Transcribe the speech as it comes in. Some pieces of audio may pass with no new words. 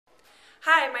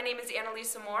Hi, my name is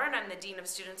Annalisa and I'm the Dean of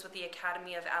Students with the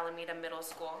Academy of Alameda Middle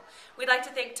School. We'd like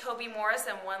to thank Toby Morse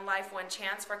and One Life, One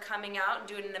Chance for coming out and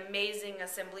doing an amazing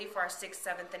assembly for our 6th,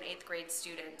 7th, and 8th grade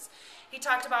students. He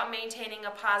talked about maintaining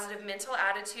a positive mental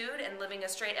attitude and living a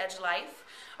straight-edge life.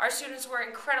 Our students were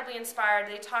incredibly inspired.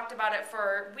 They talked about it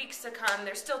for weeks to come.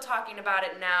 They're still talking about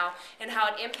it now and how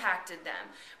it impacted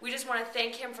them. We just want to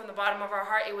thank him from the bottom of our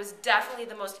heart. It was definitely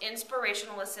the most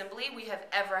inspirational assembly we have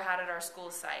ever had at our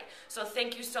school site. So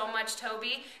thank you so much,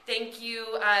 Toby. Thank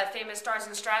you, Famous Stars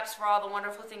and Stripes, for all the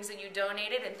wonderful things that you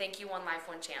donated, and thank you, One Life,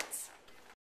 One Chance.